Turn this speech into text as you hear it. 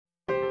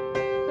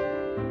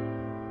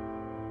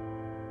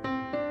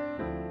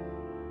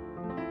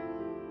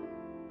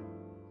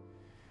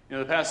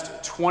In the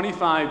past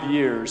 25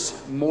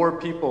 years, more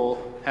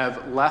people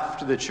have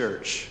left the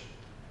church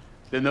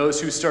than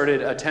those who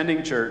started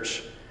attending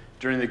church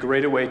during the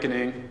Great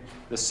Awakening,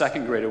 the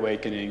Second Great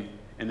Awakening,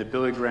 and the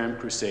Billy Graham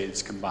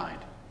Crusades combined.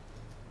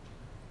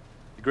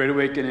 The Great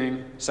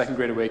Awakening, Second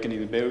Great Awakening,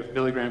 the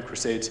Billy Graham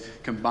Crusades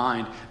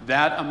combined,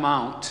 that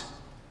amount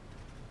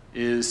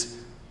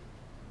is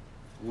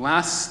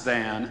less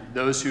than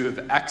those who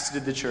have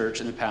exited the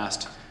church in the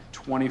past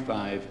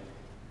 25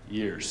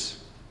 years.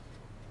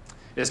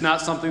 It's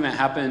not something that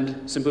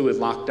happened simply with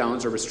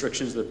lockdowns or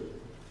restrictions of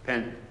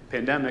the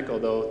pandemic,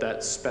 although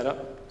that sped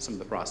up some of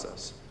the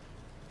process.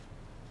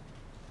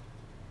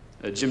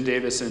 Jim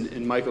Davis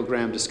and Michael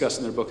Graham discuss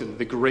in their book,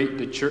 The Great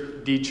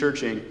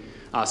Dechurching,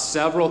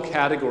 several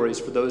categories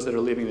for those that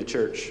are leaving the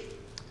church.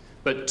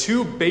 But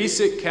two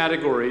basic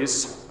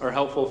categories are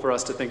helpful for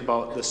us to think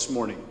about this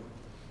morning.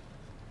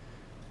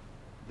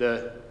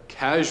 The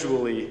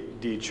casually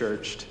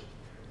dechurched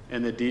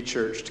and the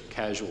dechurched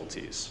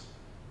casualties.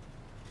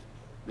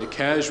 The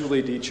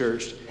casually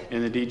dechurched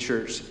and the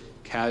dechurched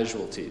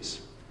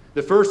casualties.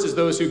 The first is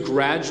those who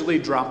gradually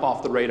drop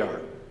off the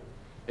radar.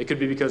 It could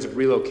be because of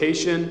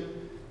relocation,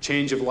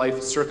 change of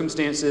life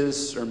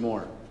circumstances, or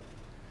more.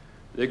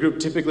 The group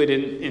typically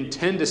didn't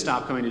intend to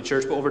stop coming to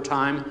church, but over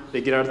time,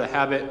 they get out of the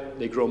habit,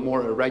 they grow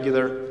more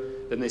irregular,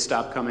 then they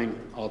stop coming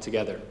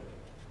altogether.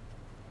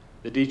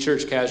 The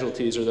dechurched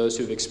casualties are those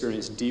who have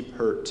experienced deep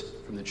hurt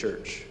from the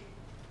church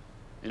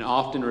and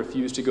often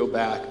refuse to go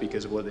back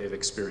because of what they've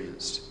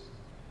experienced.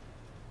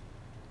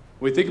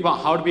 When we think about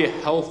how to be a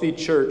healthy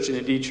church in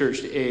a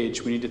dechurched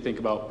age, we need to think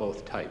about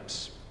both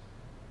types.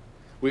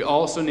 We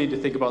also need to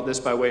think about this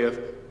by way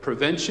of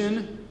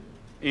prevention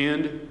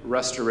and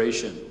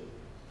restoration.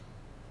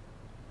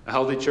 A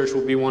healthy church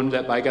will be one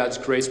that, by God's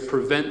grace,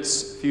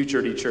 prevents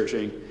future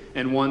dechurching,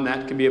 and one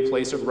that can be a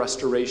place of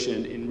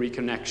restoration and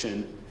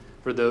reconnection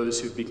for those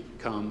who've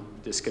become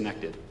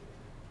disconnected.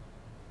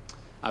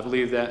 I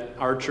believe that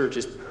our church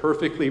is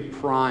perfectly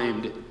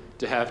primed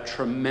to have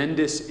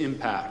tremendous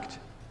impact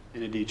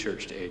in a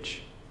dechurched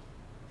age.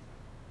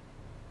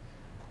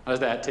 How does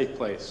that take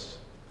place?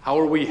 How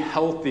are we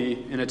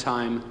healthy in a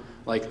time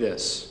like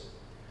this?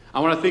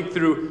 I want to think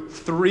through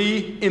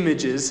three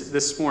images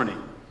this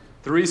morning.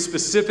 Three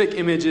specific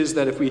images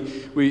that if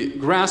we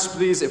grasp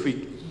these, if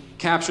we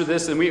capture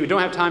this, and we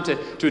don't have time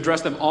to address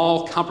them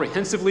all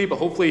comprehensively, but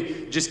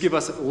hopefully just give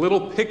us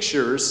little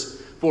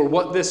pictures for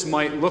what this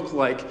might look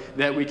like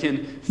that we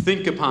can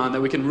think upon,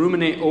 that we can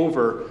ruminate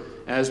over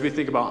as we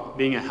think about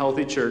being a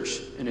healthy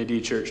church in a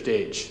dechurched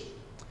age.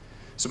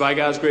 So by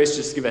God's grace,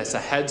 just give us a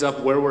heads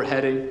up where we're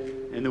heading,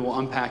 and then we'll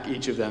unpack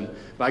each of them.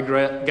 By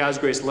God's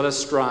grace, let us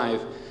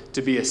strive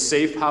to be a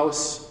safe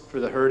house for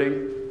the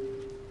hurting,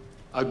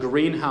 a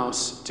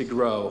greenhouse to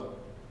grow,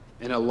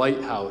 and a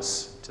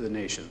lighthouse to the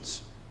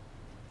nations.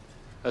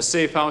 A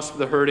safe house for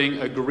the hurting,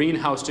 a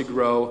greenhouse to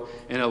grow,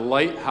 and a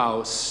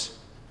lighthouse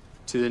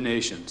to the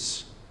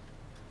nations.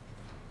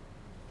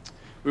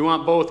 We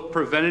want both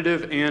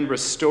preventative and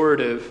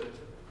restorative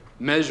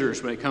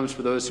measures when it comes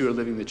for those who are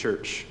leaving the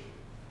church.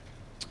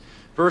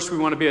 First, we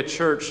want to be a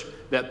church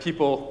that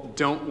people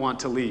don't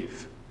want to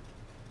leave.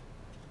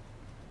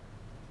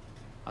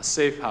 A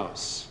safe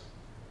house.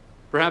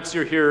 Perhaps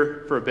you're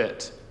here for a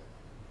bit,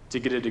 to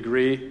get a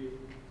degree,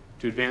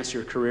 to advance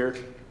your career.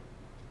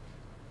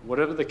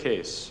 Whatever the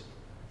case,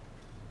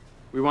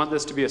 we want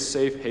this to be a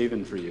safe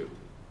haven for you,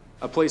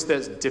 a place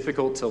that's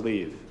difficult to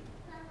leave.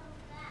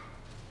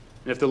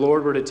 And if the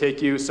Lord were to take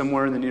you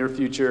somewhere in the near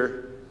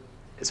future,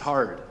 it's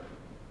hard.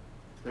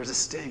 There's a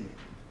sting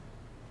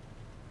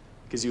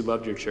because you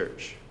loved your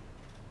church.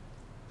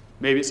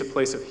 Maybe it's a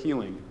place of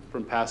healing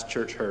from past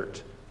church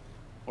hurt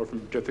or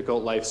from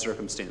difficult life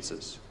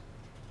circumstances.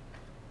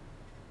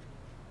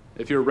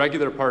 If you're a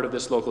regular part of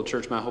this local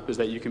church, my hope is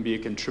that you can be a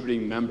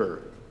contributing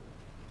member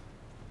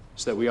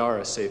so that we are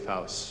a safe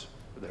house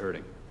for the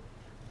hurting.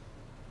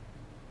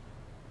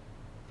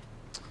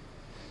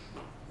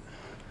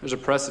 There's a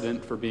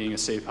precedent for being a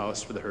safe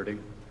house for the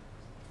hurting,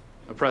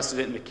 a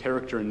precedent in the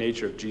character and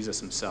nature of Jesus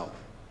himself.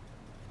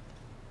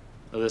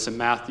 This in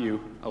Matthew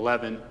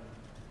 11,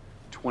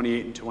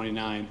 28 and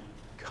 29.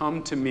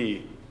 Come to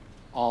me,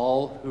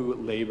 all who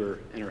labor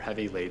and are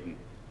heavy laden,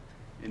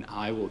 and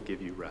I will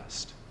give you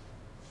rest.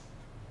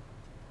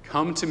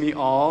 Come to me,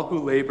 all who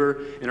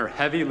labor and are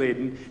heavy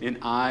laden, and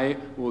I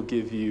will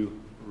give you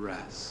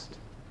rest.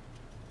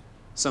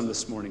 Some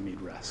this morning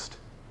need rest.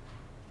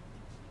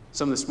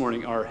 Some this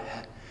morning are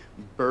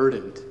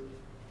burdened.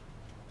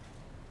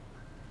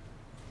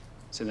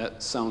 So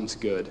that sounds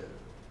good.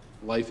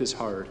 Life is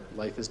hard.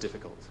 Life is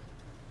difficult.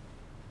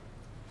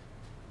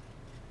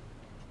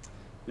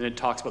 Then it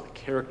talks about the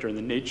character and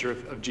the nature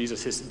of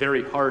Jesus, his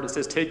very heart. It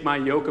says, take my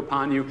yoke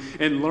upon you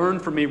and learn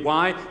from me.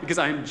 Why? Because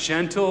I am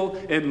gentle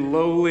and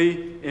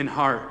lowly in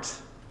heart,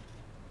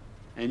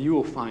 and you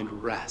will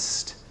find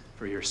rest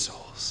for your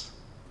souls.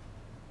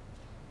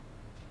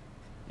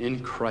 In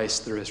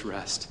Christ there is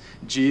rest.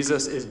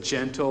 Jesus is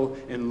gentle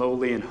and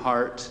lowly in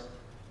heart.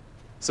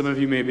 Some of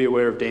you may be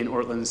aware of Dane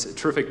Ortland's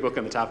terrific book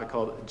on the topic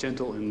called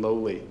Gentle and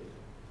Lowly.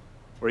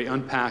 where he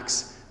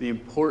unpacks the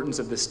importance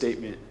of this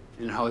statement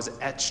and how it's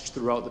etched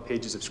throughout the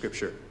pages of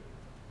Scripture.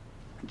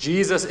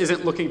 Jesus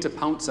isn't looking to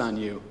pounce on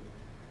you.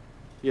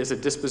 He has a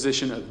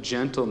disposition of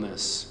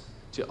gentleness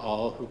to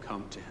all who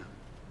come to him.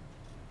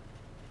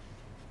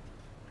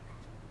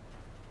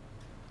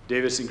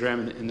 Davis and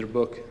Graham, in their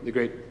book, The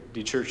Great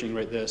Dechurching,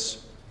 write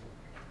this: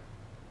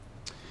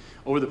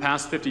 over the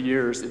past 50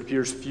 years, it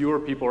appears fewer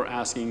people are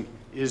asking,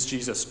 is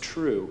Jesus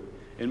true?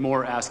 And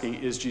more asking,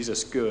 is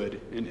Jesus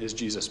good? And is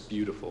Jesus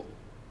beautiful?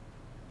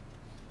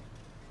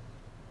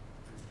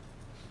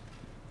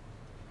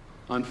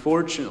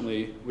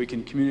 Unfortunately, we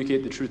can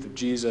communicate the truth of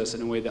Jesus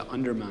in a way that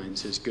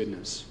undermines his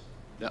goodness,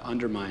 that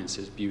undermines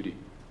his beauty.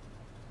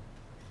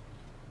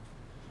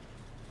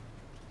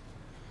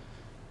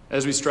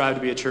 As we strive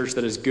to be a church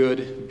that is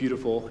good,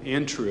 beautiful,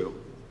 and true,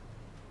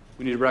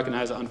 we need to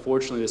recognize that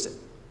unfortunately this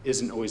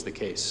isn't always the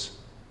case.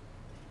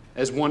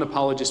 As one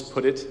apologist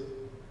put it,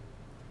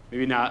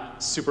 maybe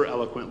not super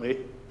eloquently,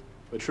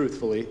 but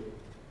truthfully,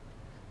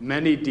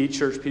 many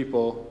dechurched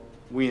people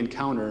we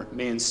encounter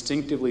may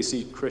instinctively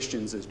see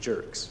Christians as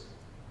jerks.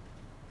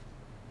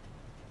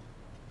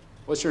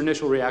 What's your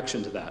initial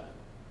reaction to that?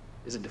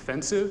 Is it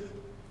defensive?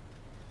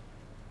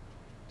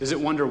 Does it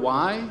wonder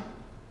why?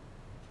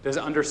 Does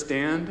it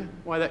understand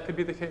why that could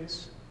be the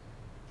case?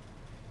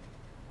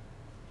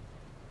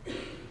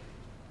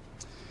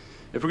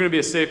 If we're going to be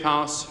a safe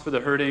house for the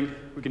hurting,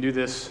 we can do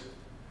this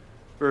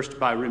first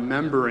by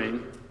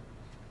remembering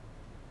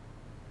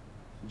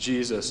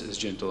Jesus is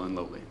gentle and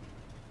lowly.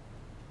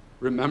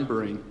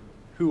 Remembering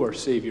who our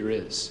Savior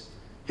is,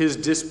 his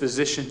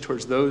disposition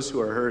towards those who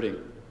are hurting.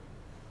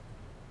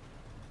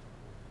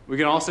 We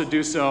can also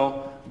do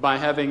so by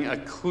having a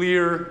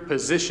clear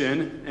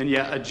position and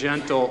yet a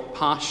gentle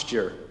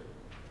posture.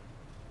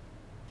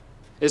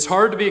 It's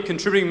hard to be a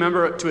contributing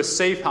member to a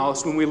safe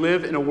house when we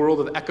live in a world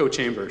of echo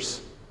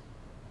chambers.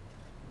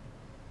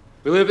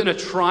 We live in a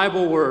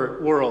tribal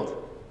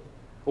world,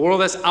 a world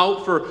that's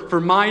out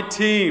for my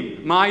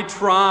team, my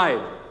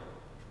tribe.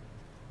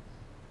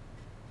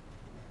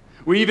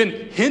 We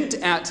even hint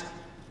at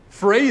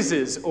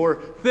phrases or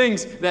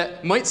things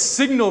that might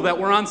signal that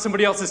we're on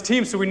somebody else's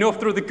team so we know if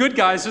they're the good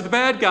guys or the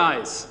bad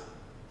guys.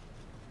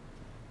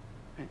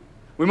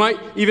 We might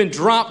even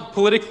drop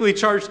politically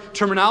charged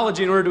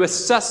terminology in order to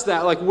assess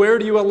that, like where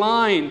do you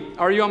align?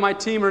 Are you on my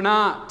team or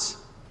not?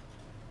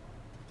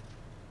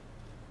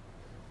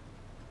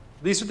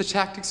 These are the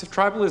tactics of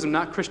tribalism,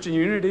 not Christian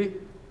unity.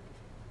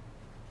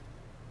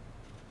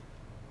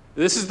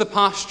 This is the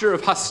posture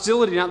of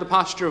hostility, not the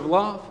posture of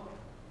love.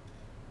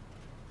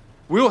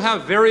 We will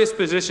have various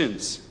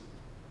positions,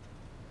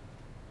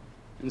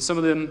 and some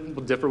of them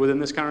will differ within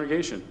this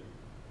congregation.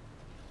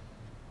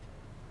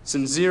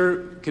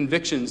 Sincere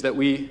convictions that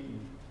we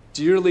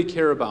dearly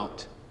care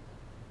about,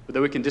 but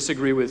that we can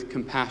disagree with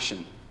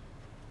compassion.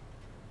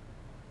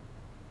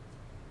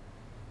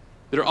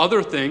 There are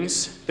other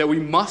things that we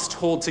must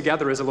hold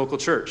together as a local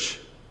church.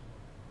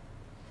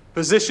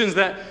 Positions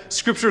that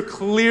Scripture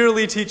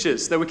clearly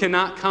teaches that we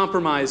cannot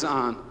compromise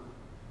on.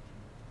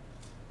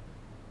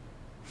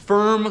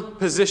 Firm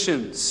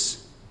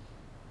positions,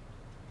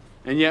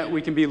 and yet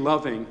we can be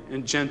loving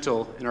and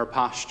gentle in our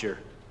posture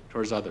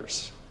towards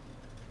others.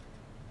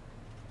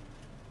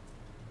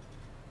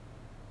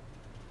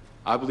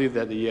 I believe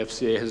that the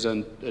EFCA has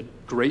done a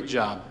great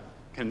job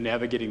kind of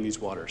navigating these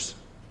waters.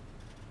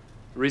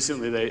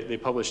 Recently, they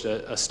published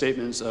a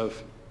statements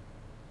of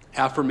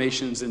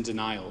affirmations and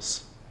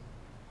denials.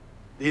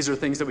 These are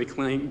things that we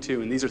cling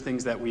to, and these are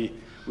things that we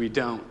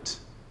don't.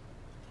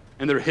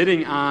 And they're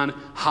hitting on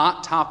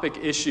hot topic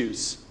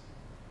issues,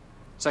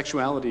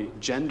 sexuality,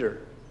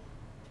 gender.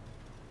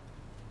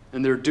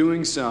 And they're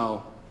doing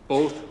so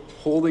both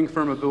holding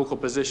firm a biblical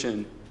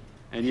position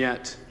and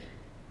yet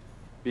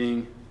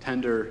being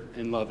tender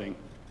and loving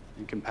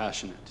and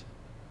compassionate.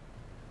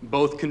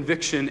 Both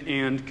conviction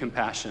and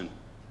compassion.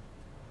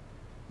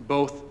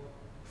 Both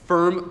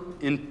firm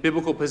in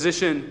biblical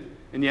position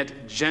and yet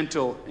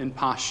gentle in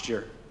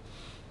posture.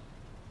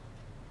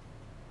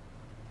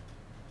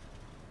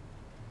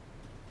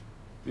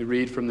 We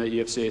read from the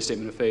EFCA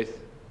Statement of Faith,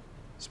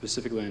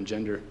 specifically on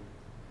gender.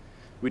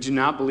 We do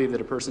not believe that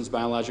a person's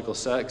biological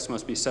sex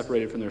must be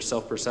separated from their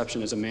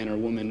self-perception as a man or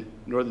woman,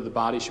 nor that the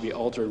body should be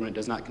altered when it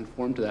does not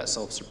conform to that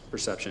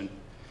self-perception.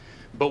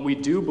 But we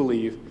do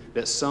believe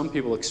that some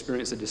people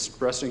experience a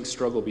distressing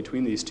struggle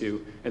between these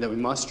two, and that we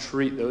must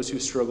treat those who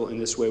struggle in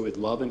this way with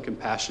love and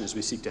compassion as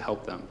we seek to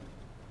help them,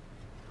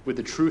 with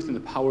the truth and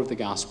the power of the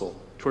gospel,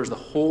 towards the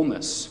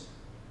wholeness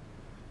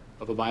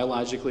of a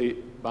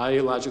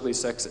biologically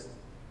sex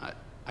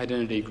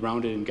identity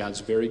grounded in God's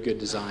very good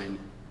design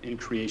in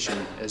creation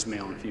as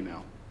male and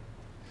female.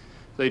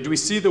 So do we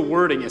see the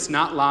wording? It's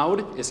not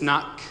loud, it's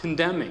not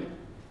condemning.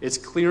 It's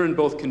clear in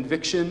both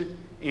conviction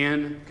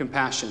and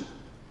compassion,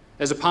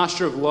 as a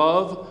posture of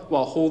love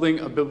while holding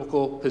a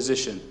biblical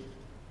position.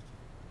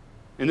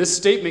 And this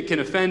statement can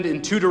offend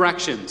in two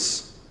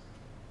directions.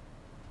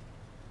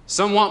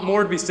 Some want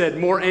more to be said,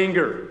 more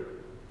anger.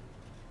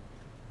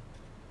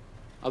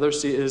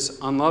 Others see it as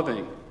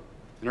unloving,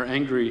 and are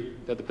angry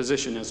that the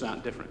position is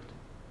not different.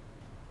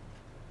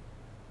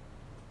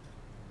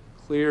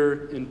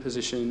 Clear in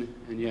position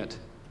and yet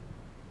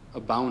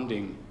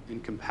abounding in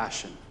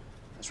compassion.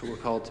 That's what we're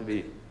called to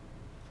be.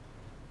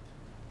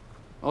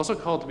 Also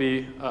called to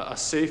be a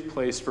safe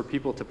place for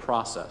people to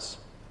process.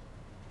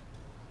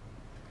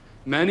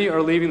 Many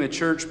are leaving the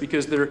church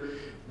because their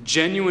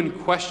genuine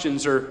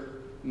questions are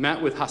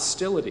met with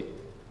hostility.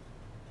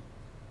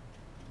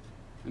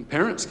 And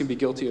parents can be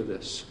guilty of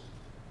this.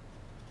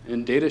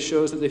 And data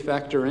shows that they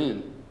factor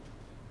in.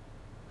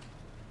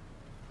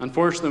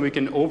 Unfortunately, we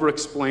can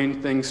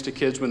over-explain things to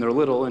kids when they're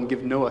little and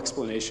give no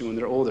explanation when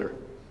they're older.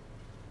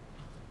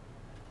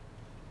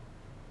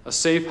 A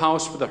safe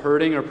house for the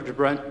hurting or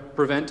to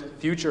prevent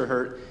future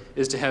hurt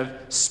is to have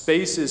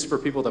spaces for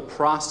people to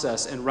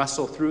process and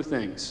wrestle through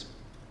things.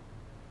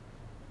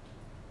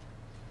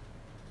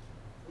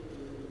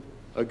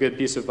 A good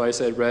piece of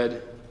advice I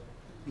read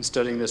in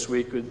studying this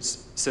week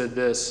said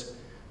this: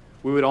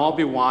 we would all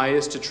be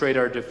wise to trade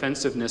our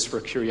defensiveness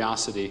for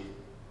curiosity.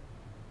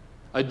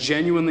 A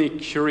genuinely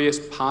curious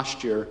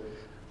posture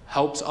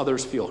helps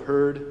others feel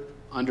heard,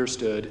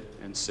 understood,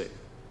 and safe.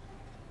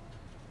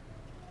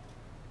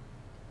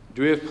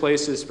 Do we have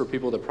places for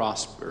people to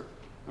prosper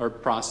or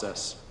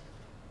process?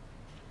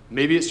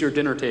 Maybe it's your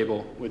dinner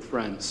table with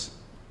friends.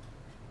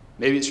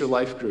 Maybe it's your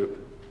life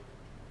group.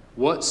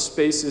 What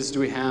spaces do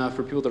we have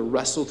for people to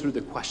wrestle through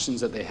the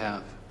questions that they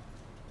have?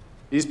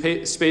 These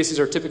spaces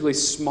are typically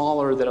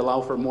smaller that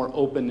allow for more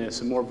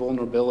openness and more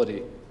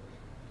vulnerability.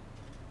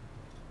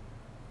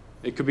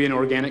 It could be an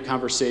organic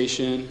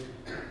conversation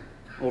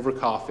over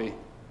coffee. It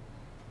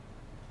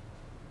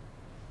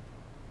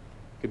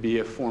could be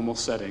a formal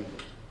setting.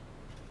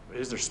 But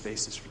is there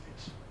spaces for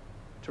these?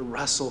 To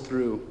wrestle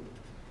through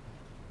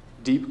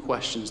deep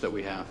questions that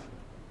we have.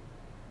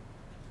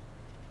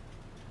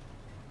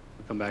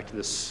 We'll come back to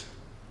this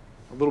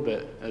a little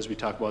bit as we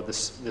talk about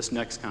this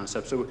next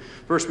concept. So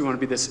first we want to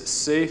be this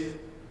safe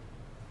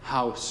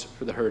house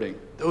for the hurting.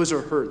 Those who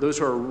are hurt, those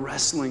who are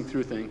wrestling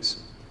through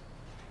things.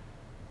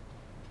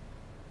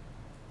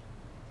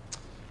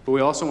 But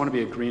we also want to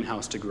be a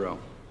greenhouse to grow.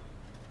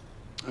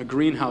 A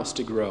greenhouse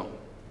to grow.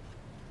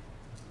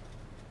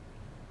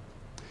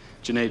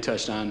 Janae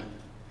touched on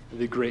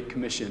the Great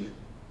Commission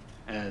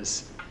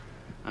as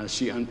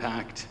she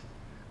unpacked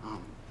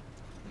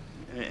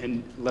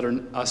and let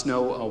us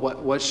know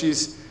what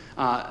she's,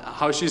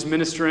 how she's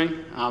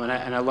ministering.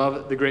 And I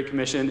love the Great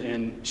Commission,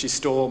 and she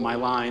stole my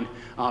line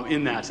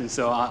in that. And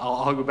so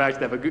I'll go back to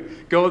that.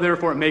 But go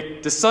therefore and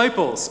make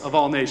disciples of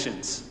all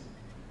nations,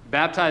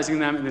 baptizing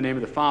them in the name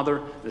of the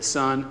Father, the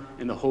Son,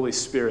 and the Holy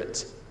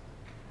Spirit,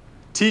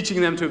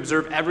 teaching them to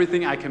observe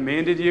everything I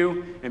commanded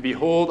you, and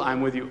behold, I'm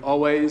with you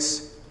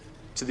always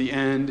to the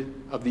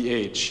end of the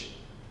age.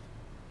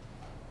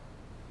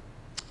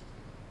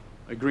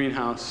 A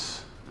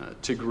greenhouse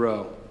to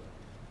grow.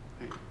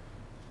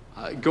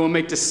 Go and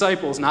make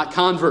disciples, not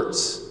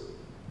converts.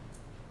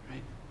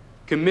 Right?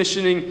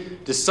 Commissioning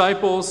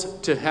disciples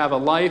to have a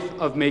life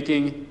of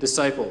making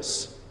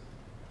disciples.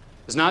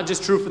 It's not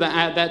just true for that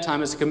at that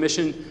time, it's a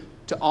commission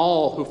to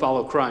all who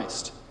follow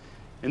Christ.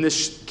 And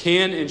this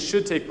can and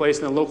should take place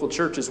in the local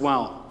church as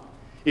well.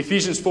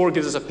 Ephesians 4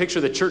 gives us a picture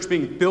of the church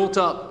being built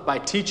up by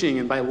teaching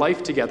and by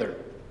life together.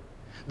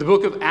 The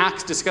book of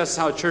Acts discusses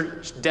how a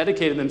church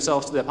dedicated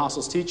themselves to the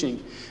apostles'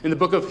 teaching. In the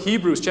book of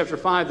Hebrews, chapter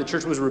 5, the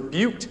church was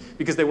rebuked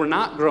because they were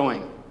not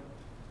growing.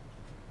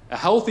 A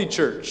healthy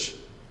church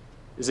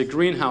is a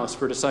greenhouse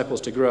for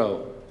disciples to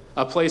grow,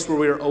 a place where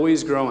we are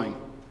always growing.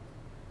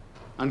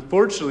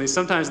 Unfortunately,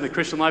 sometimes in the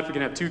Christian life, we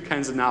can have two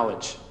kinds of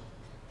knowledge.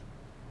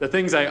 The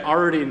things I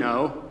already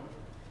know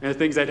and the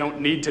things I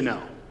don't need to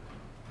know.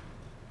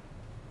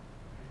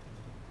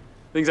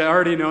 Things I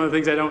already know and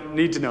things I don't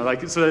need to know.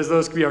 So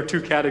those could be our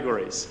two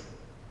categories.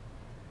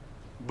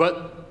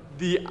 But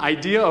the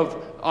idea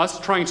of us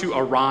trying to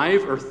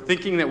arrive or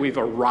thinking that we've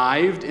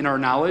arrived in our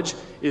knowledge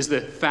is the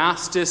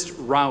fastest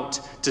route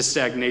to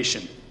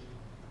stagnation.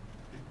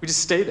 We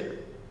just stay there.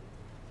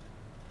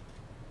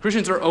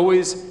 Christians are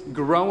always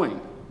growing.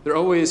 They're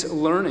always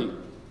learning.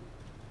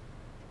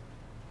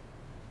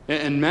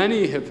 And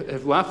many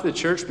have left the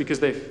church because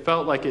they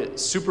felt like it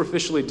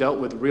superficially dealt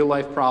with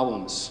real-life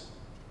problems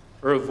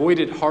or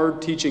avoided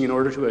hard teaching in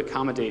order to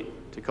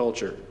accommodate to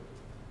culture.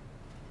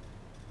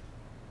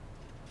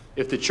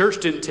 If the church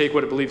didn't take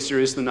what it believed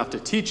seriously enough to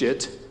teach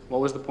it,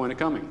 what was the point of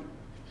coming?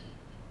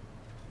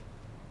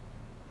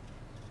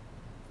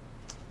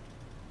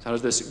 So how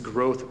does this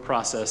growth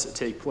process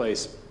take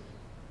place?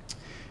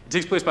 It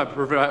takes place by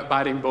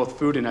providing both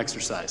food and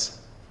exercise.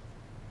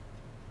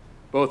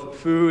 Both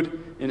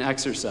food and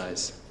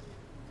exercise.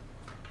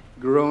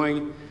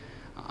 Growing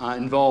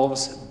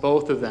involves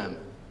both of them.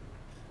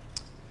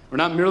 We're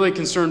not merely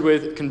concerned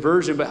with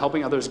conversion, but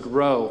helping others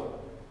grow.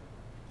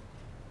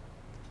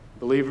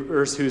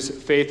 Believers whose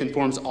faith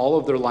informs all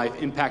of their life,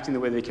 impacting the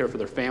way they care for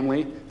their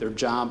family, their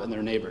job, and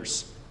their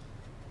neighbors.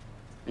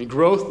 And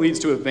growth leads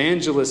to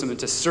evangelism and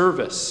to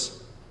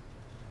service.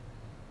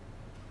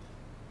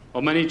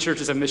 While many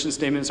churches have mission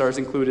statements, ours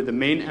included, the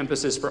main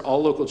emphasis for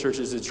all local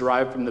churches is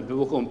derived from the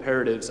biblical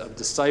imperatives of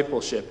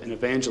discipleship and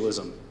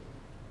evangelism.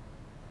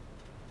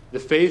 The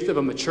faith of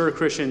a mature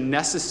Christian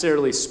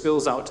necessarily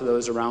spills out to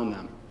those around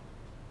them.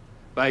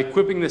 By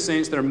equipping the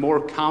saints, they're more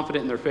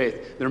confident in their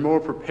faith. They're more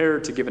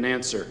prepared to give an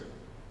answer.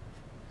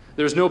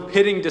 There's no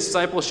pitting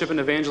discipleship and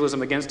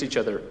evangelism against each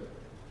other,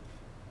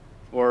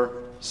 or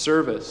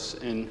service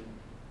and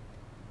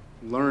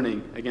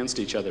learning against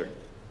each other.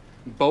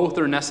 Both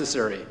are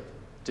necessary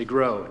to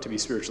grow, to be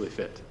spiritually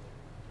fit.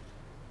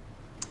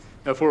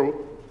 Now, if we're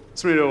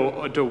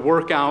somebody to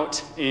work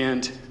out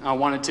and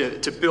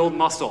wanted to build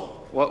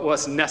muscle,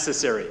 what's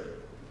necessary?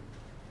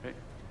 Okay?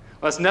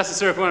 What's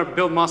necessary if you want to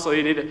build muscle?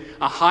 You need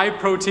a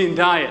high-protein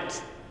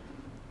diet.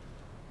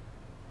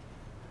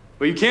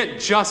 But you can't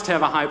just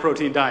have a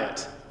high-protein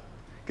diet.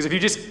 Because if you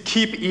just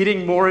keep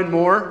eating more and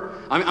more,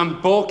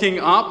 I'm bulking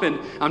up and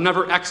I'm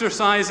never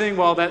exercising,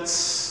 well,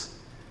 that's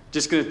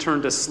just going to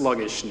turn to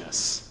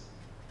sluggishness.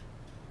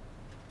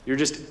 You're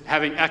just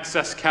having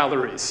excess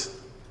calories.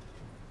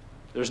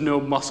 There's no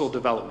muscle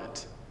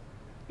development.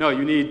 No,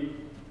 you need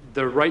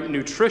the right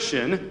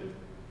nutrition,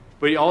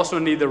 but you also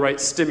need the right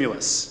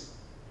stimulus.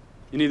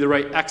 You need the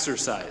right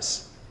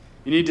exercise.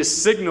 You need to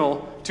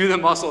signal to the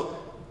muscle,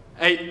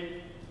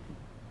 hey,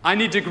 I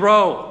need to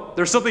grow.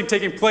 There's something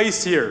taking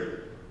place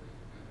here.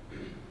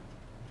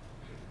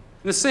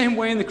 In the same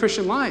way in the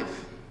Christian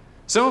life.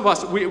 Some of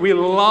us, we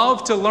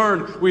love to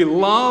learn. We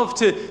love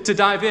to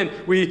dive in.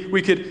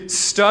 We could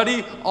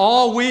study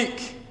all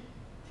week.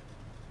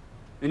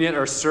 And yet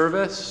our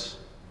service,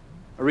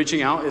 our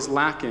reaching out is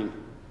lacking.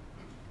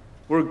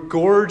 We're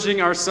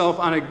gorging ourselves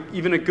on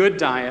even a good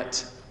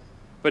diet,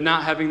 but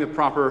not having the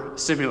proper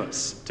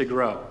stimulus to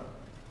grow.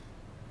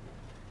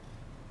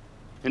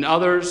 And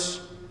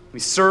others, we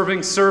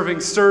serving,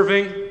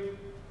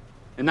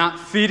 and not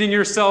feeding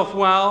yourself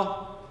well.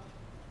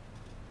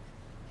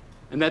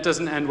 And that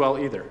doesn't end well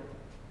either.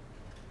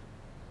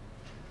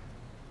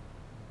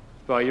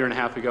 About a year and a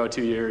half ago,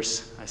 2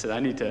 years, I said, I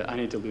need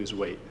to lose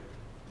weight.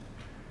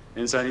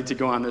 And so I need to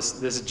go on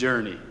this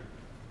journey.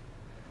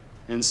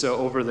 And so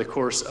over the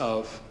course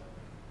of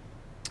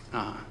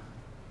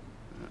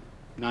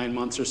 9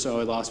 months or so,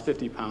 I lost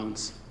 50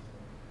 pounds.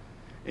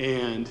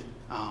 And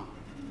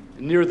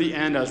near the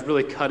end, I was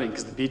really cutting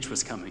because the beach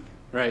was coming,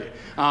 right?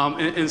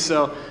 And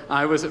so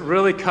I was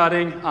really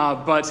cutting,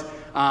 but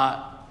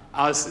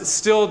I was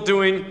still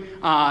doing,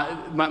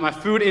 my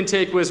food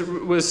intake was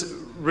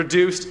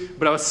reduced,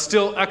 but I was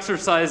still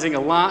exercising a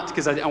lot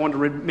because I wanted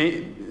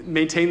to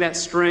maintain that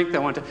strength. I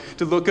wanted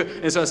to look good.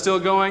 And so I was still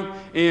going.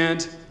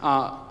 And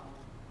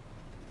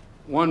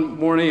one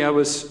morning I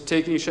was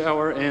taking a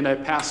shower and I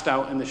passed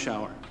out in the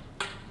shower.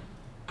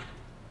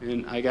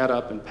 And I got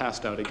up and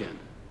passed out again.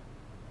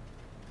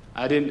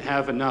 I didn't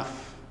have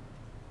enough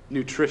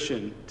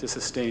nutrition to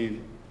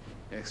sustain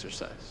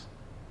exercise.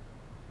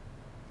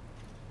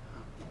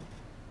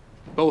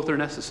 Both are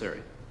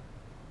necessary.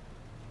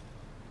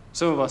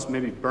 Some of us may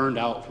be burned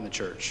out from the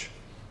church.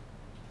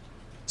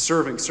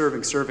 Serving,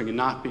 and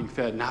not being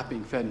fed.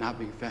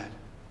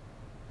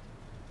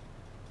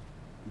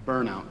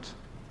 Burnout.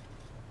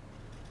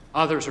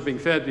 Others are being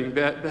fed,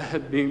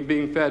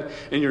 being fed,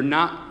 and you're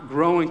not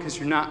growing because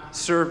you're not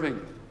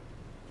serving.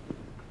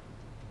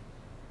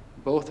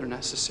 Both are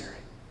necessary.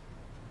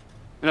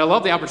 And I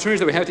love the opportunities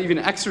that we have to even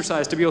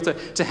exercise, to be able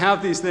to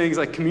have these things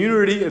like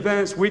community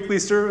events, weekly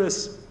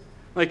service,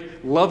 like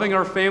loving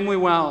our family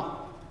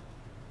well.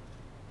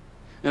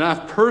 And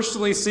I've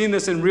personally seen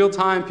this in real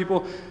time.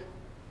 People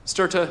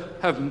start to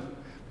have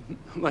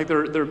like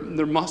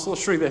their muscle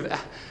shrink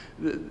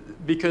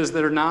because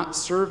they're not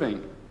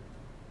serving.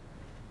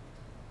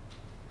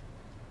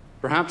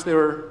 Perhaps they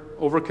were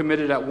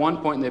overcommitted at one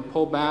point and they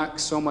pull back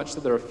so much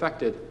that they're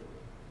affected.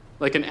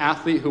 Like an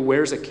athlete who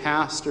wears a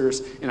cast or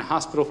is in a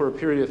hospital for a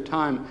period of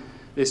time,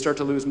 they start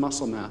to lose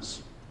muscle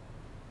mass.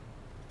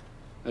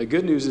 The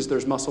good news is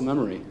there's muscle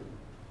memory.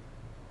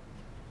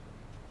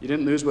 You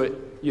didn't lose what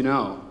you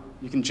know.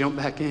 You can jump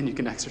back in. You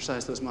can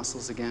exercise those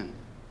muscles again.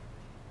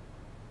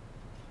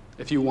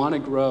 If you want to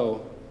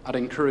grow, I'd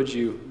encourage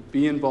you,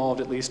 be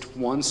involved at least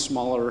one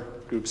smaller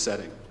group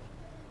setting.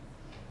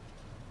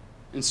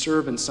 And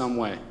serve in some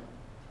way.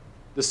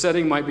 The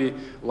setting might be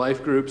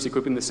life groups,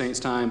 equipping the saints'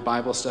 time,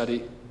 Bible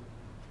study.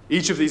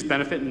 Each of these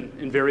benefit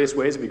in various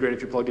ways. It'd be great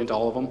if you're plugged into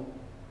all of them.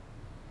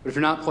 But if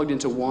you're not plugged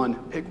into one,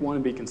 pick one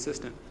and be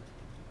consistent.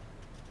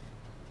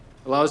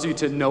 It allows you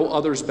to know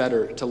others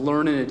better, to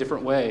learn in a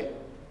different way.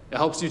 It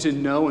helps you to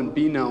know and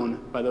be known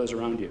by those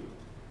around you.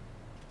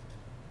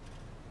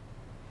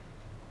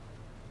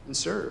 And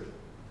serve.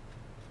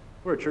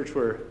 We're a church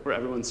where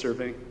everyone's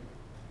serving.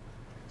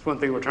 It's one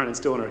thing we're trying to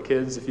instill in our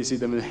kids if you see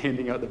them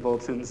handing out the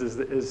bulletins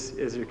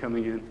as you're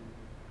coming in.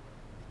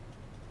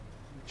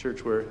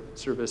 Church where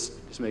service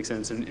just makes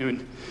sense.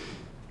 And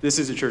this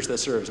is a church that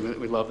serves, and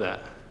we love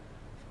that.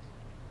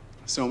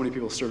 So many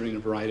people serving in a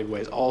variety of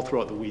ways all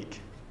throughout the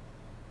week.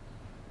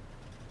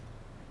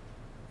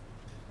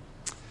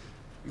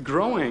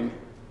 Growing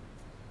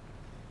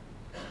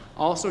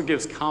also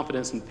gives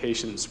confidence and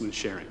patience when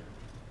sharing.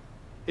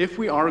 if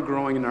we are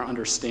growing in our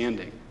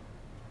understanding,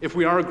 if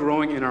we are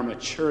growing in our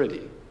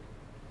maturity,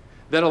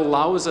 that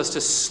allows us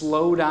to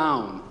slow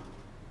down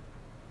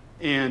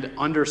and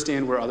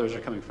understand where others are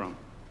coming from.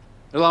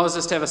 It allows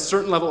us to have a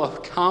certain level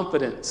of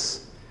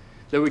confidence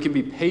that we can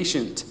be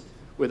patient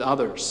with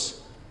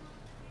others.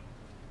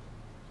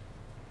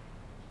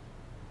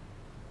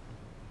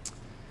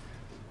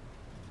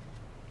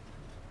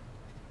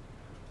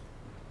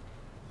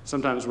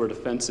 Sometimes we're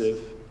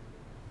defensive,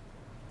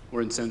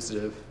 we're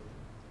insensitive,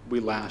 we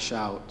lash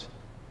out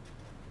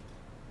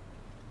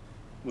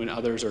when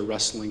others are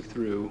wrestling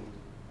through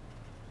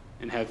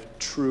and have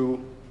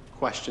true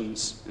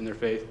questions in their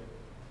faith.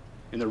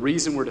 And the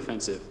reason we're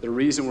defensive, the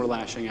reason we're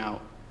lashing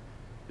out,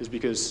 is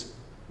because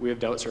we have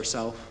doubts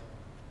ourselves.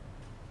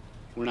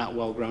 We're not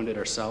well-grounded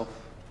ourselves.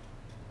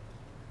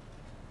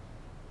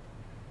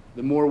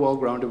 The more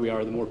well-grounded we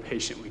are, the more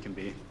patient we can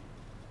be.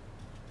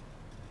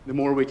 The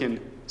more we can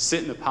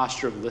sit in the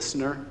posture of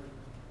listener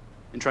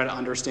and try to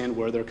understand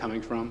where they're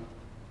coming from,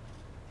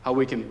 how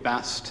we can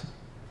best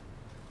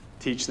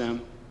teach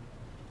them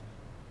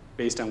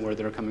based on where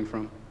they're coming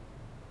from.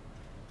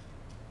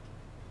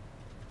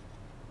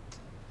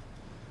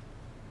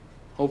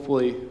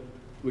 Hopefully,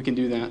 we can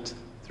do that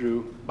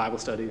through Bible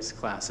studies,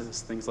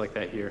 classes, things like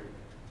that here.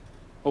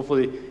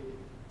 Hopefully,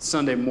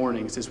 Sunday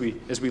mornings, as we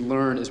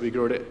learn, as we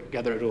grow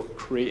together, it'll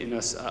create in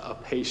us a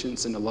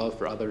patience and a love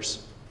for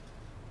others.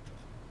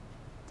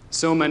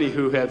 So many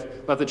who have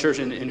left the church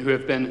and who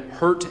have been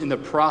hurt in the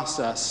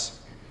process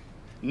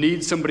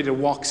need somebody to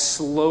walk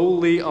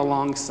slowly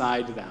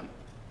alongside them,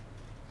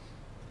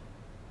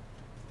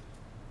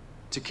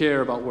 to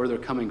care about where they're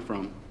coming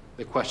from,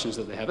 the questions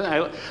that they have.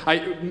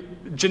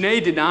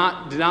 Janae did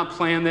not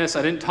plan this.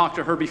 I didn't talk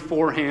to her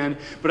beforehand,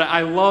 but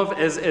I love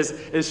as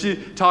she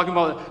talking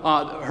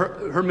about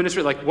her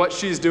ministry, like what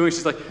she's doing.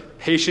 She's like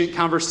patient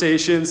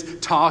conversations,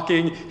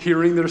 talking,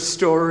 hearing their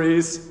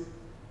stories.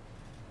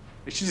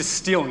 She's just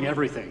stealing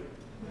everything,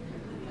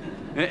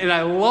 and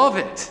I love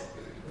it.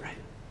 Right.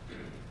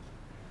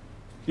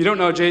 You don't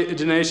know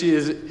Janae? She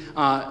is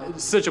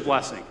such a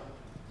blessing.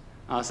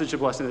 Such a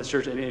blessing to this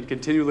church, and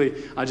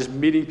continually just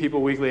meeting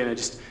people weekly, and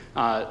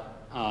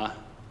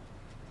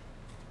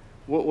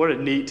what a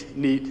neat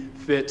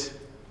fit,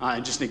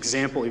 and just an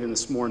example even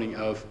this morning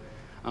of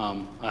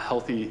a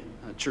healthy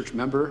church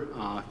member,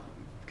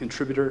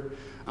 contributor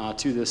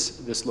to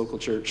this local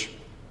church.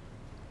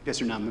 I guess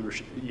you're not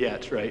members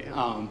yet, right?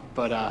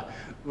 But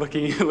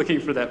looking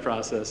for that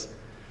process.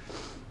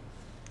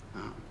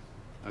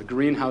 A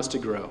greenhouse to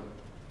grow.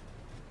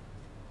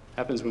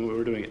 Happens when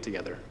we're doing it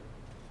together.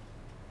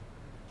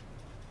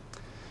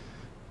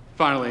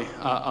 Finally,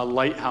 a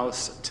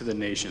lighthouse to the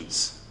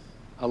nations.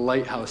 A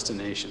lighthouse to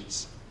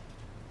nations.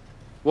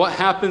 What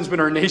happens when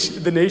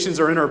the nations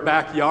are in our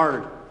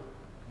backyard?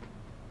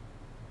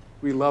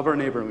 We love our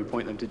neighbor and we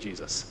point them to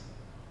Jesus.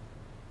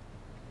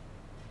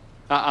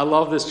 I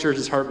love this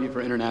church's heartbeat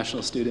for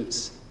international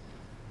students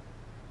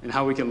and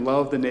how we can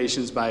love the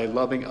nations by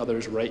loving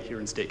others right here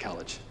in State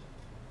College.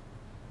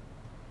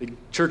 The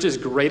church's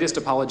greatest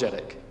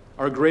apologetic,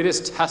 our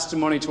greatest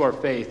testimony to our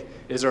faith,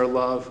 is our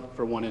love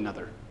for one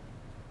another.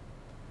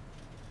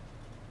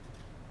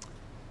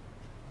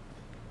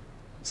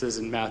 It says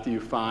in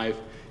Matthew 5,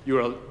 you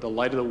are the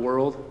light of the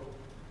world.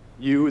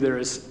 You, there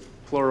is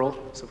plural,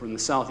 so from the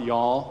south,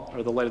 y'all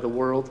are the light of the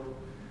world.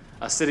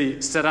 A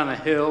city set on a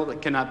hill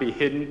that cannot be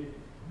hidden.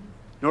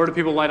 Nor do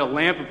people light a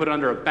lamp and put it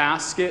under a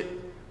basket,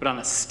 but on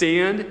a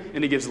stand,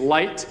 and it gives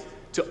light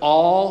to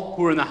all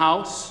who are in the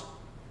house.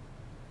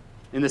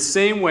 In the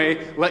same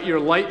way, let your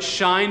light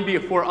shine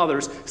before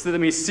others, so that they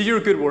may see your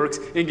good works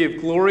and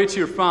give glory to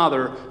your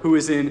Father who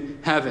is in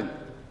heaven.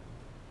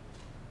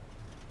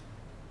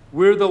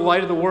 We're the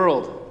light of the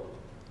world.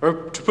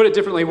 Or to put it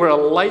differently, we're a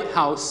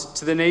lighthouse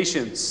to the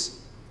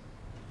nations.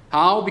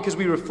 How? Because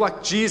we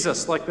reflect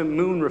Jesus like the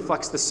moon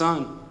reflects the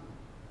sun.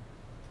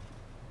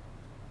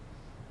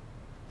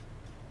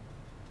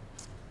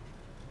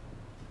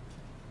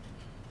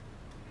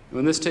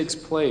 When this takes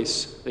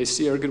place, they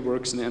see our good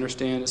works and they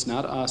understand it's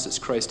not us, it's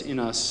Christ in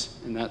us,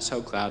 and that's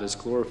how God is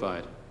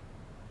glorified.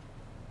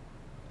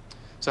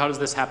 So how does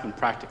this happen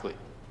practically?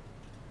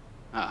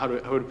 How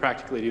do we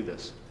practically do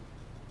this?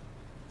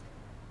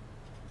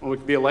 Well, we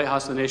can be a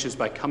lighthouse to the nations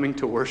by coming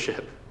to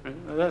worship. Right?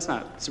 That's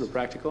not super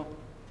practical.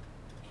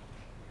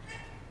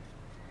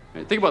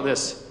 Right? Think about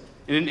this.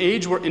 In an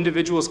age where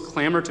individuals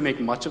clamor to make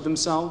much of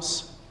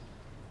themselves,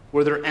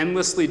 where they're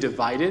endlessly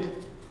divided,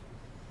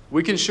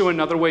 we can show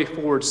another way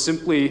forward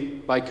simply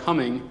by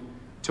coming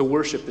to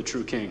worship the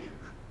true King.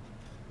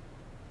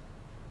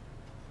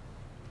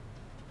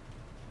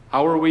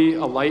 How are we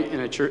a light in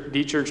a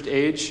dechurched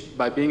age?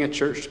 By being a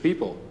churched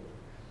people.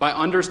 By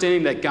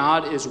understanding that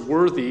God is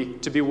worthy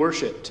to be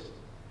worshiped.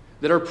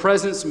 That our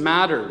presence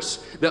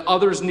matters. That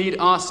others need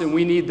us and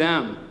we need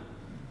them.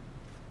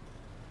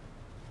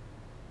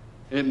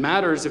 And it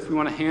matters if we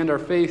want to hand our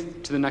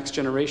faith to the next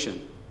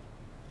generation.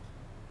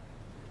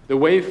 The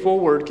way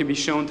forward can be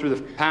shown through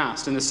the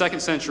past. In the 2nd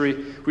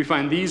century, we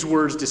find these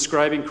words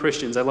describing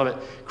Christians. I love it.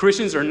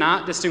 Christians are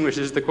not distinguished,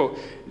 this is the quote,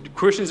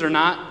 Christians are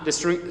not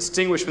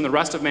distinguished from the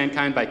rest of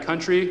mankind by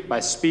country, by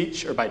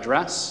speech, or by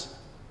dress.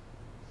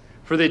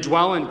 For they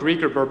dwell in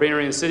Greek or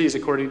barbarian cities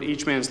according to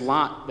each man's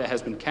lot that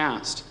has been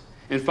cast,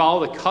 and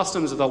follow the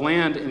customs of the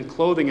land in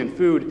clothing and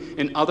food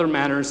and other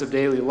matters of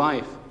daily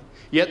life.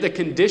 Yet the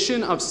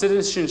condition of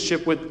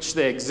citizenship which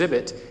they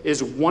exhibit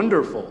is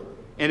wonderful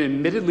and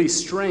admittedly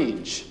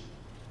strange.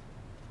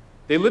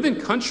 They live in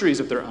countries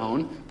of their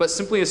own, but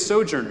simply as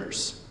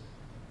sojourners.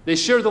 They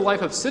share the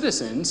life of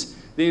citizens.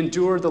 They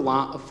endure the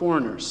lot of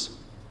foreigners.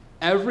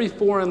 Every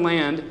foreign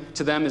land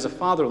to them is a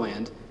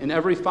fatherland, and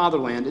every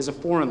fatherland is a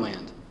foreign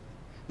land.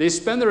 They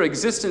spend their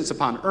existence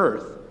upon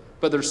earth,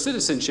 but their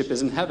citizenship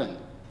is in heaven.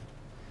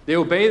 They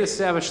obey the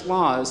established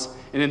laws,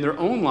 and in their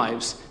own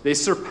lives, they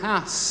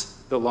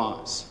surpass the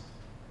laws.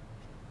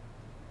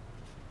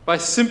 By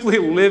simply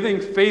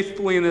living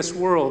faithfully in this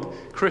world,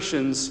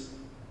 Christians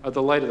are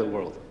the light of the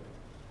world.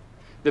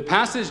 The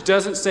passage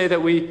doesn't say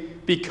that we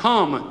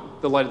become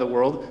the light of the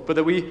world, but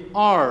that we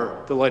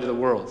are the light of the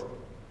world.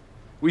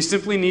 We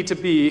simply need to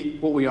be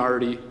what we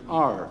already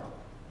are.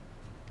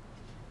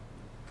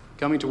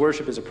 Coming to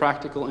worship is a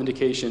practical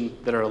indication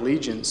that our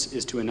allegiance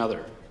is to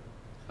another,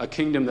 a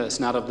kingdom that's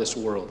not of this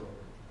world.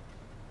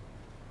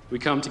 We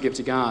come to give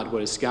to God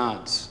what is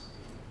God's,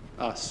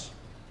 us,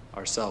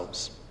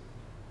 ourselves.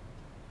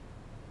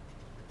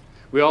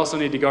 We also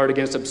need to guard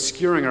against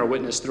obscuring our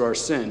witness through our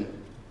sin.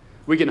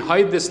 We can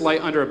hide this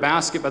light under a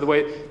basket by the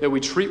way that we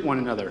treat one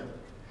another.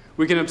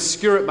 We can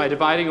obscure it by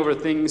dividing over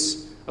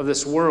things of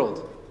this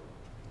world.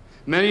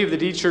 Many of the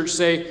Dechurched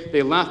say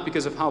they left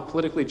because of how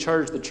politically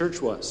charged the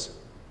church was.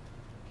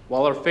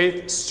 While our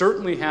faith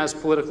certainly has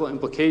political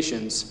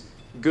implications,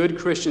 good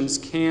Christians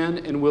can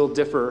and will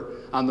differ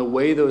on the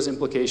way those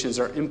implications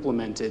are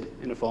implemented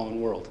in a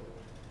fallen world.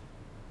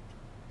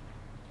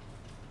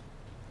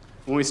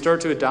 When we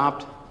start to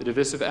adopt the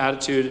divisive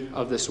attitude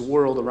of this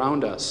world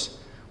around us,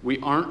 we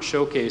aren't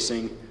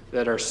showcasing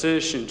that our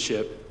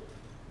citizenship,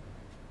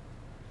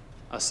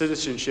 a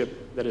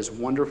citizenship that is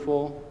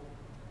wonderful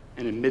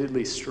and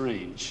admittedly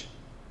strange,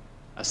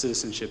 a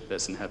citizenship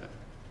that's in heaven.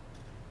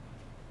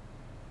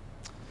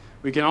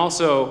 We can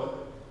also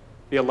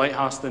be a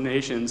lighthouse to the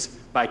nations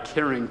by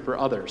caring for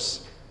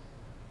others.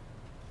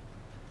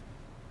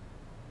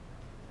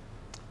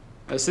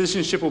 A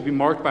citizenship will be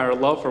marked by our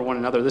love for one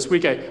another. This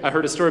week I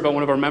heard a story about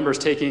one of our members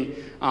taking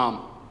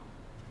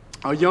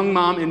a young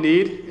mom in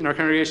need in our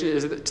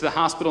congregation to the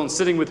hospital and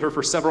sitting with her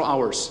for several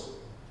hours.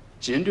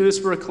 She didn't do this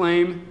for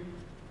acclaim.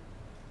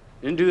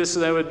 Didn't do this so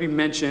that it would be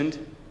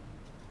mentioned.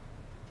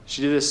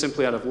 She did this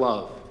simply out of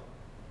love.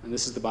 And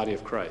this is the body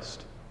of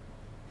Christ.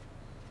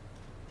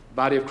 The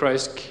body of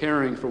Christ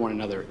caring for one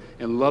another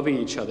and loving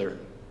each other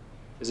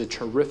is a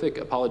terrific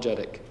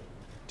apologetic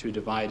to a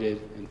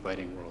divided and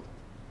fighting world.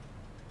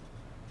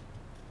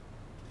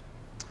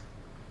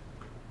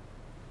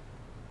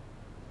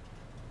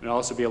 And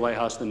also be a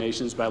lighthouse to the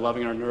nations by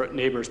loving our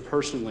neighbors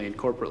personally and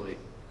corporately.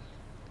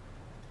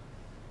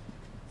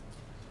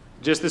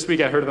 Just this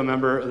week, I heard of a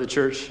member of the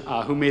church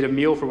who made a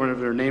meal for one of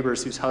their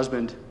neighbors whose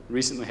husband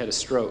recently had a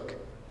stroke.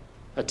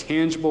 A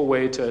tangible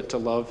way to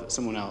love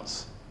someone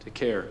else, to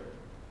care.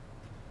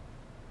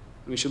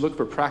 We should look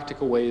for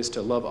practical ways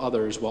to love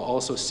others while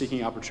also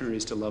seeking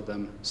opportunities to love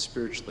them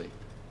spiritually.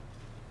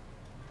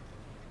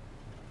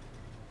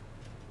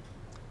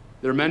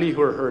 There are many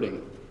who are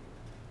hurting,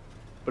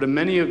 but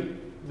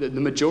the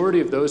majority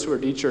of those who are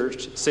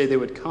dechurched say they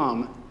would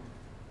come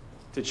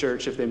to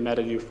church if they met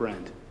a new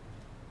friend,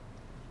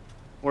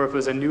 or if it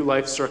was a new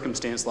life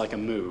circumstance like a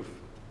move.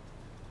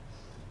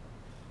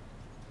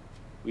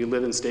 We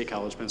live in State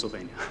College,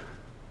 Pennsylvania.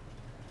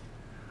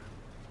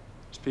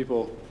 There's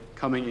people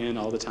coming in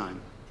all the time.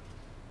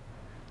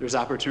 There's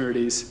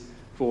opportunities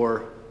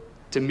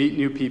to meet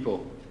new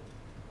people,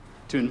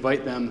 to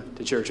invite them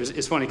to church.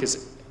 It's funny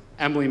because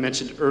Emily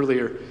mentioned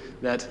earlier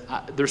that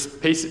there's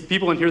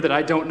people in here that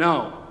I don't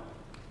know,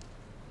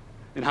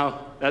 and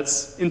how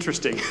that's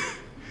interesting,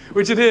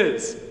 which it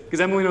is,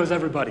 because Emily knows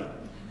everybody.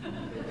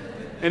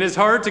 And it's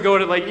hard to go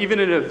to even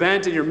an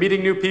event and you're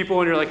meeting new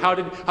people and you're like, how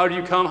did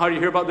you come? How did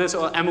you hear about this?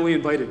 Well, Emily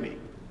invited me.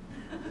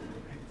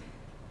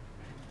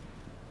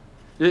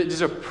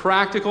 It's a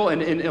practical,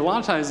 and a lot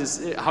of times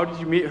it's, how did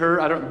you meet her?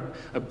 I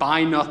don't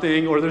buy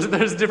nothing, or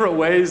there's different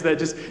ways that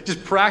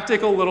just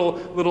practical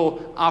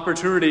little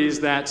opportunities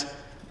that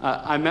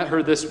I met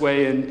her this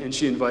way and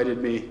she invited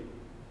me.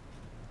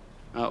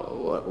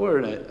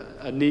 What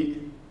a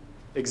neat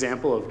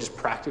example of just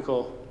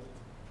practical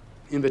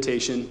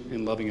invitation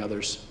and loving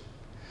others.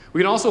 We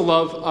can also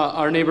love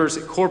our neighbors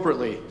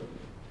corporately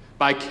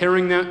by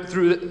caring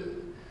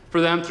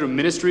for them through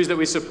ministries that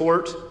we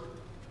support.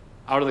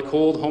 Out of the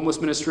Cold homeless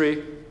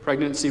ministry,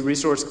 pregnancy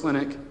resource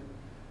clinic,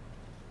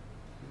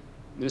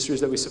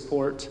 ministries that we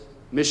support,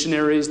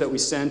 missionaries that we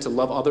send to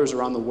love others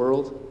around the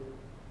world,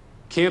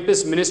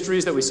 campus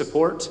ministries that we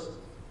support.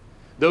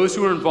 Those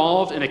who are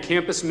involved in a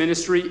campus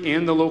ministry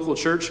and the local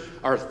church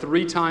are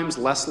 3 times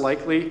less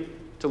likely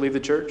to leave the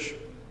church.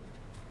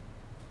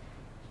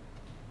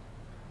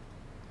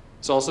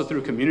 It's also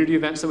through community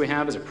events that we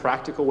have as a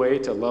practical way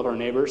to love our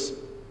neighbors.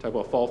 Talk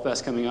about Fall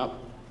Fest coming up.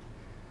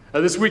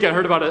 This week I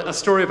heard about a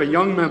story of a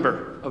young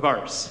member of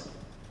ours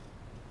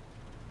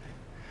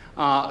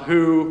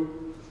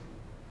who,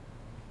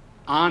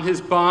 on his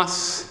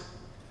bus,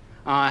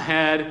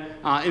 had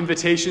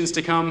invitations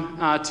to come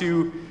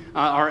to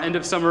our end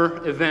of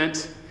summer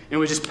event and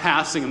was just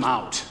passing them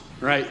out,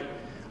 right?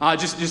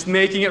 Just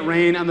making it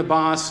rain on the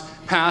bus,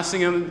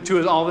 passing them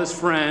to all his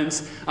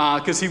friends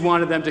because he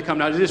wanted them to come.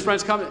 Now, did his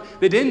friends come?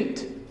 They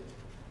didn't.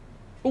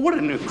 But what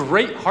a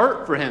great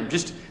heart for him,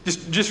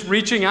 just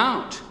reaching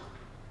out.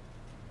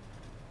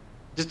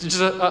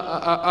 Just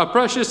a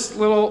precious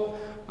little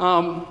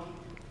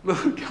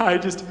guy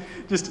just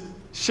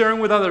sharing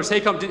with others.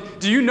 Hey, come.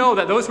 Do you know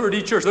that those who are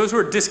dechurched, those who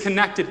are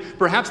disconnected,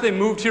 perhaps they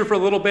moved here for a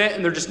little bit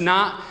and they're just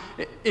not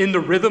in the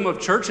rhythm of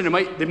church and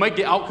they might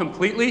get out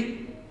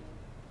completely?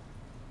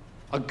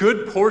 A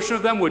good portion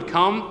of them would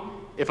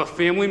come if a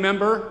family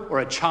member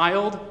or a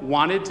child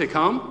wanted to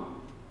come.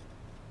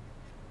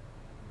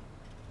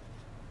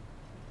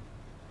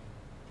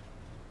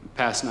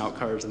 Passing out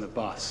cards on the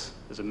bus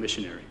as a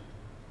missionary.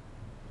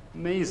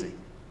 Amazing,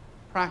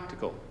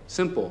 practical,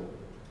 simple,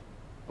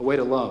 a way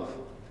to love,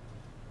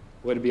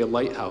 a way to be a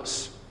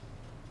lighthouse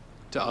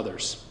to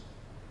others.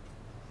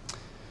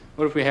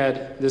 What if we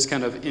had this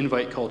kind of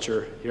invite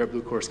culture here at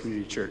Blue Course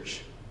Community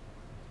Church?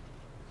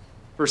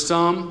 For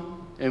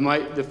some,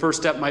 the first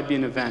step might be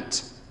an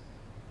event,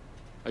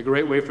 a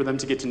great way for them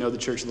to get to know the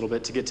church a little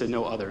bit, to get to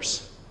know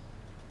others.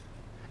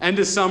 End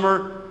of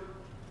summer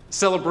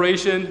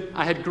celebration,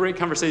 I had great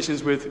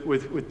conversations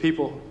with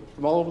people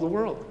from all over the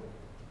world.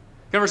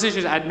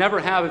 Conversations I'd never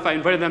have if I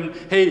invited them,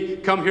 hey,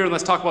 come here and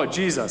let's talk about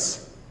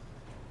Jesus.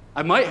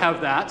 I might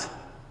have that,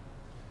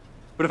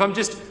 but if I'm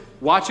just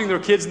watching their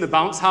kids in the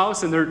bounce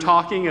house and they're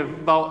talking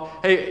about,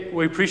 hey,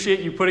 we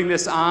appreciate you putting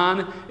this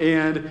on,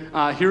 and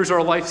here's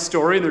our life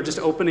story, and they're just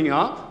opening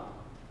up,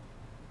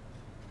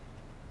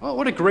 well,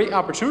 what a great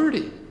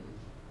opportunity.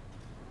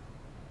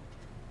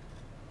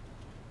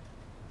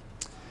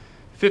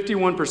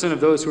 51% of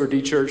those who are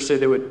dechurched say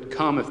they would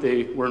come if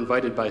they were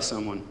invited by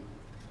someone.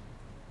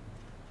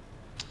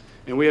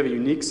 And we have a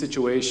unique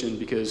situation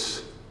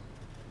because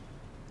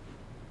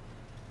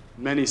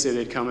many say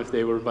they'd come if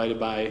they were invited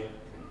by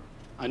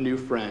a new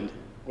friend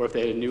or if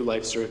they had a new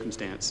life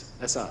circumstance.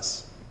 That's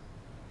us.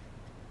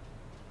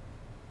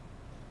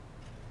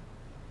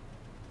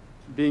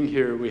 Being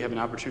here, we have an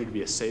opportunity to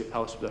be a safe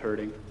house for the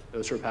hurting,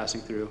 those who are passing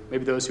through,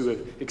 maybe those who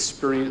have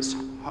experienced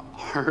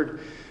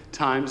hard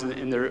times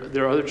in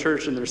their other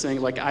church, and they're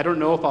saying, like, I don't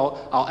know if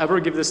I'll ever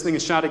give this thing a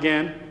shot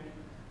again.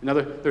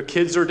 Their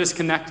kids are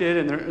disconnected,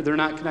 and they're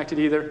not connected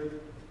either.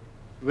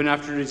 We have an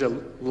opportunity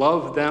to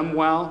love them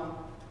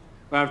well.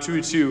 We have an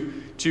opportunity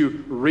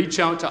to reach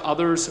out to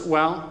others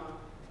well.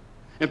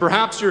 And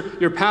perhaps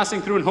you're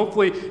passing through, and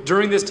hopefully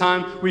during this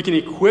time we can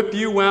equip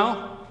you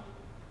well.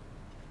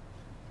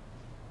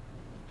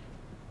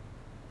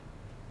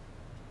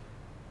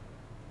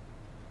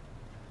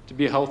 To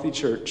be a healthy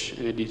church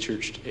in a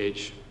dechurched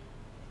age.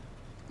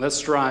 Let's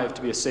strive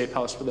to be a safe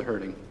house for the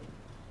hurting.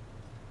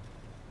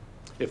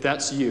 If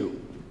that's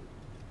you,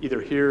 either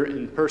here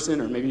in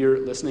person or maybe you're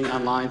listening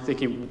online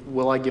thinking,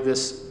 will I give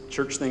this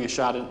church thing a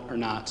shot or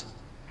not?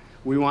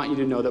 We want you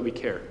to know that we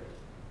care.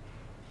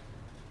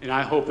 And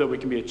I hope that we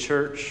can be a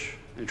church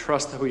and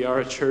trust that we are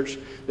a church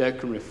that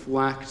can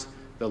reflect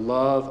the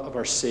love of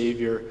our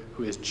Savior,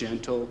 who is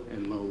gentle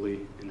and lowly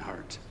in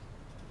heart.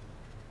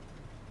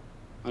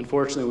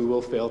 Unfortunately, we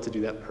will fail to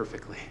do that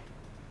perfectly,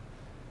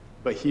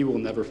 but He will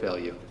never fail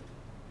you.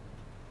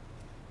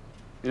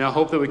 And I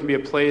hope that we can be a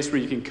place where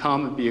you can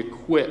come and be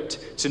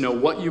equipped to know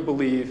what you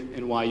believe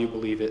and why you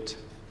believe it.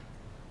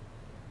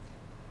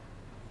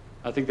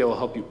 I think that will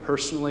help you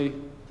personally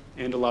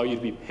and allow you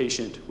to be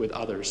patient with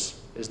others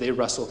as they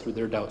wrestle through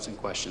their doubts and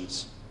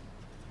questions.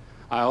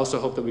 I also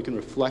hope that we can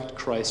reflect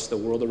Christ to the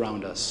world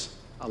around us,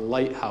 a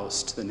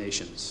lighthouse to the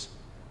nations.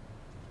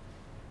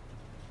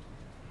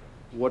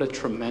 What a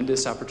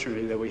tremendous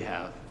opportunity that we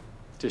have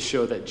to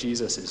show that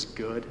Jesus is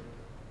good,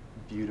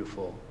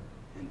 beautiful,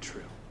 and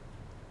true.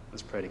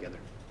 Let's pray together.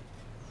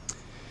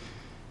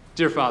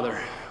 Dear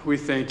Father, we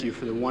thank you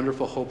for the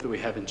wonderful hope that we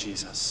have in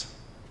Jesus.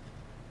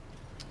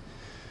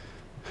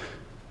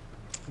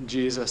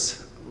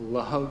 Jesus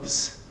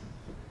loves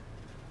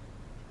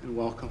and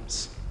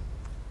welcomes.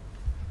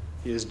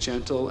 He is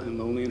gentle and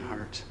lowly in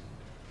heart.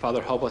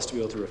 Father, help us to be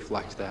able to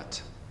reflect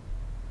that.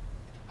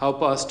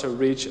 Help us to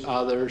reach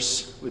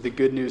others with the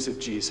good news of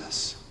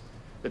Jesus,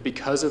 that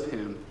because of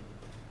Him,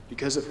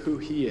 because of who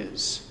He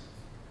is,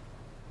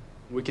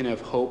 we can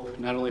have hope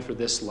not only for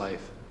this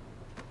life,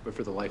 but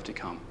for the life to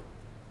come.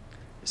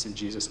 It's in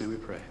Jesus' name we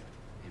pray.